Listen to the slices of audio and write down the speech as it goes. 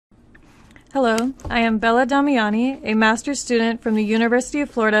Hello, I am Bella Damiani, a master's student from the University of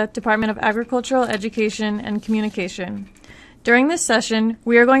Florida Department of Agricultural Education and Communication. During this session,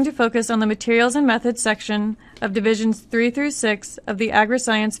 we are going to focus on the Materials and Methods section of Divisions 3 through 6 of the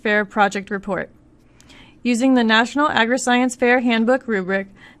Agriscience Fair Project Report. Using the National Agriscience Fair Handbook rubric,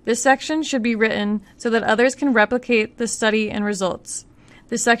 this section should be written so that others can replicate the study and results.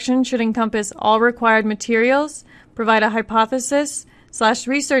 This section should encompass all required materials, provide a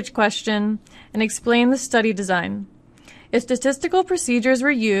hypothesis/research question, and explain the study design. If statistical procedures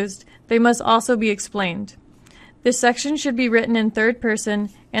were used, they must also be explained. This section should be written in third person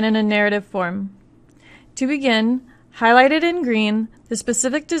and in a narrative form. To begin, highlighted in green, the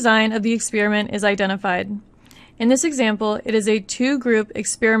specific design of the experiment is identified. In this example, it is a two-group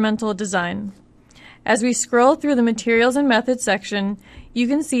experimental design. As we scroll through the Materials and Methods section, you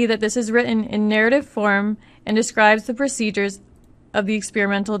can see that this is written in narrative form and describes the procedures of the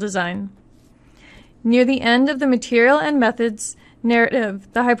experimental design. Near the end of the Material and Methods narrative,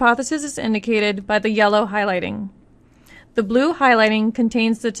 the hypothesis is indicated by the yellow highlighting. The blue highlighting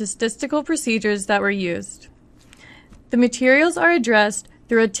contains the statistical procedures that were used. The materials are addressed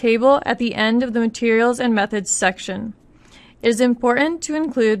through a table at the end of the Materials and Methods section. It is important to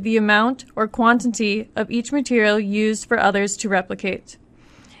include the amount or quantity of each material used for others to replicate.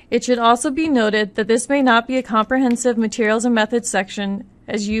 It should also be noted that this may not be a comprehensive Materials and Methods section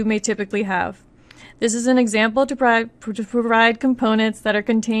as you may typically have. This is an example to provide components that are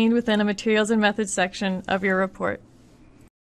contained within a Materials and Methods section of your report.